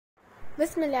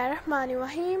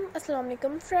बिस्मिल्लाहिर्रहमानिर्रहीम। अस्सलाम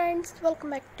वालेकुम friends, welcome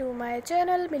back to my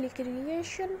channel milli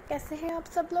creation. कैसे हैं आप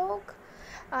सब लोग?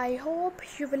 I hope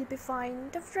you will be fine.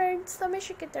 तो फ्रेंड्स,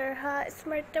 हमेशा की तरह इस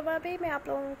मरतबा भी मैं आप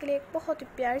लोगों के लिए एक बहुत ही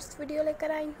प्यारी सी वीडियो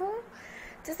लेकर आई हूँ।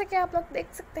 जैसे कि आप लोग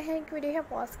देख सकते हैं कि वीडियो है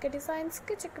वॉल्स के डिज़ाइंस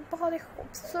के, जो कि बहुत ही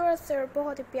खूबसूरत से और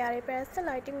बहुत ही प्यारे प्यारे से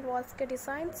लाइटिंग वॉल्स के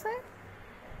डिज़ाइंस हैं।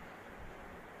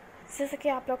 जैसे कि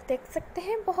आप लोग देख सकते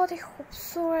हैं, बहुत ही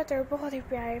खूबसूरत और बहुत ही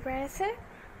प्यारे प्यारे से।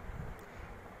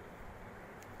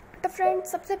 तो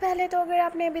फ्रेंड्स, सबसे पहले तो अगर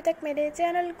आपने अभी तक मेरे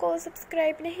चैनल को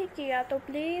सब्सक्राइब नहीं किया तो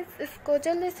प्लीज़ इसको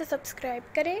जल्दी से सब्सक्राइब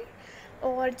करें,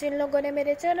 और जिन लोगों ने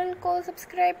मेरे चैनल को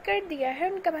सब्सक्राइब कर दिया है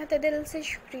उनका मैं दिल से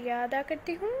शुक्रिया अदा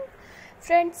करती हूँ।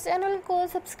 फ्रेंड्स, चैनल को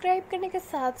सब्सक्राइब करने के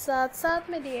साथ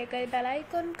में दिए गए बेल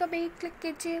आइकन को भी क्लिक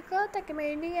कीजिएगा, ताकि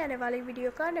मेरी नई आने वाली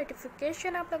वीडियो का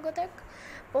नोटिफिकेशन आप लोगों तक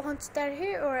पहुंचता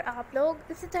रहे और आप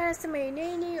लोग इसी तरह से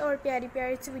मेरी नई और प्यारी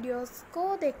प्यारी सी वीडियोस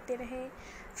को देखते रहें।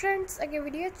 फ्रेंड्स, अगर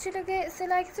वीडियो अच्छी लगे इसे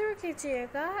लाइक ज़रूर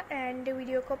कीजिएगा, एंड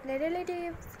वीडियो को अपने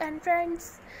रिलेटिव्स एंड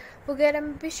फ्रेंड्स वगैरह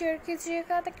में भी शेयर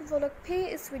कीजिएगा, ताकि वो लोग भी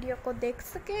इस वीडियो को देख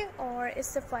सकें और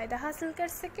इससे फ़ायदा हासिल कर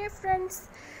सकें। फ्रेंड्स,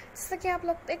 जैसे कि आप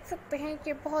लोग देख सकते हैं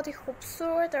कि बहुत ही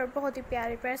खूबसूरत और बहुत ही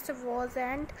प्यारे प्यारे से वॉल्स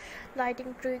एंड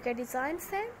लाइटिंग ट्री के डिज़ाइंस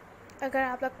हैं। अगर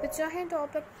आप लोग भी चाहें तो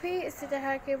आप लोग भी इसी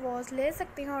तरह के वॉल्स ले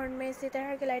सकती हैं और उनमें इसी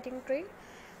तरह की लाइटिंग ट्री,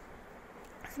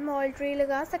 स्मॉल ट्री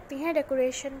लगा सकती हैं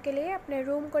डेकोरेशन के लिए, अपने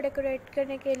रूम को डेकोरेट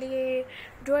करने के लिए,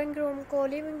 ड्राइंग रूम को,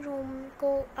 लिविंग रूम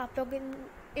को आप लोग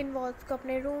इन वॉल्स को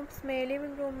अपने रूम्स में,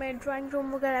 लिविंग रूम में, ड्राइंग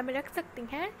रूम वगैरह में रख सकती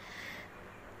हैं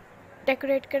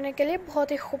डेकोरेट करने के लिए,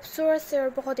 बहुत ही खूबसूरत से और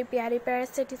बहुत ही प्यारे प्यारे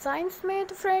से डिज़ाइंस में।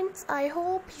 तो friends, I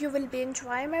hope you will be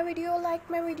enjoy my video,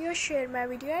 like my video, share my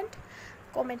video and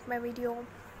comment my video.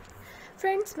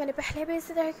 Friends, मैंने पहले भी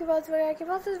इसी तरह की वॉल्स वगैरह की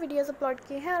बहुत सी वीडियोस अपलोड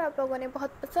की हैं और आप लोगों ने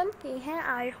बहुत पसंद की हैं।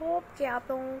 आई होप कि आप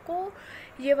लोगों को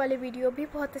ये वाली वीडियो भी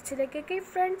बहुत अच्छी लगेगी।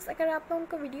 फ्रेंड्स, अगर आप लोगों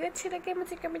को वीडियो अच्छी लगे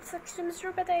मुझे कमेंट सेक्शन में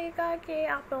ज़रूर बताइएगा कि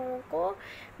आप लोगों को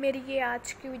मेरी ये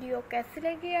आज की वीडियो कैसी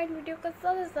लगी, एंड वीडियो को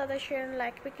ज़्यादा से ज़्यादा शेयर और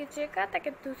लाइक भी कीजिएगा, ताकि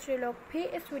दूसरे लोग भी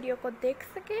इस वीडियो को देख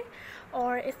सकें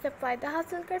और इससे फ़ायदा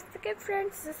हासिल कर सकें।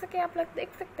 फ्रेंड्स, जैसे कि आप लोग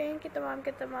देख सकते हैं कि तमाम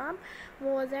के तमाम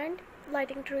वॉल्स एंड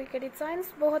लाइटिंग ट्री के डिज़ाइंस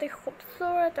बहुत ही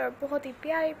खूबसूरत और बहुत ही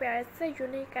प्यारे प्यारे से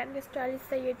यूनिक एंड स्टाइलिश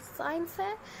से ये डिज़ाइंस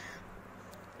हैं।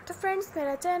 तो फ्रेंड्स,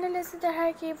 मेरा चैनल इसी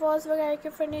तरह की वॉल्स वगैरह के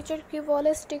फर्नीचर की,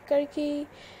 वॉल स्टिकर की,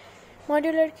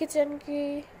 मॉड्यूलर किचन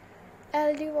की,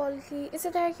 एलडी वॉल की, इसी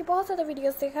तरह की बहुत ज़्यादा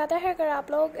वीडियोस दिखाता है। अगर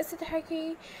आप लोग इसी तरह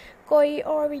की कोई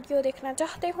और वीडियो देखना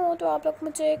चाहते हो तो आप लोग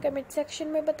मुझे कमेंट सेक्शन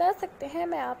में बता सकते हैं,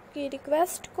 मैं आपकी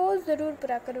रिक्वेस्ट को ज़रूर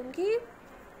पूरा करूँगी।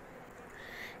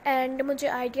 एंड मुझे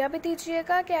आइडिया भी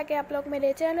दीजिएगा कि आगे आप लोग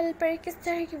मेरे चैनल पर किस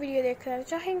तरह की वीडियो देखना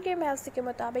चाहेंगे, मैं उसी के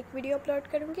मुताबिक वीडियो अपलोड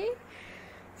करूँगी।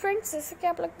 फ्रेंड्स, जैसे कि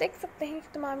आप लोग देख सकते हैं कि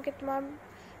तमाम के तमाम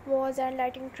वॉल्स एंड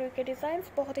लाइटिंग ट्री के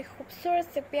डिज़ाइंस बहुत ही खूबसूरत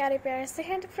से प्यारे प्यारे से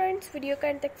हैं। तो फ्रेंड्स, वीडियो का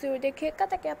एंड तक ज़रूर देखिएगा,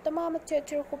 ताकि आप तमाम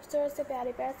अच्छे और खूबसूरत से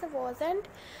प्यारे प्यारे से वॉल्स एंड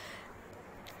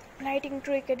लाइटिंग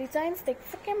ट्री के डिज़ाइंस देख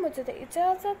सकें। मुझे तो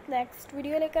इजाज़त, नेक्स्ट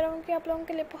वीडियो लेकर आऊँगी आप लोगों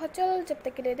के लिए बहुत जल्द। जब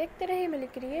तक के लिए देखते रहिए मिली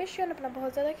क्रिएशन। अपना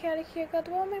बहुत ज़्यादा ख्याल रखिएगा,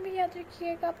 दुआ में भी याद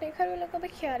रखिएगा, अपने घर वालों का भी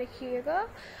ख्याल रखिएगा।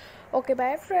 ओके,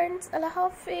 बाय फ्रेंड्स, अल्लाह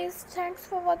हाफिज़, thanks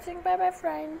for watching, bye bye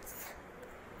friends.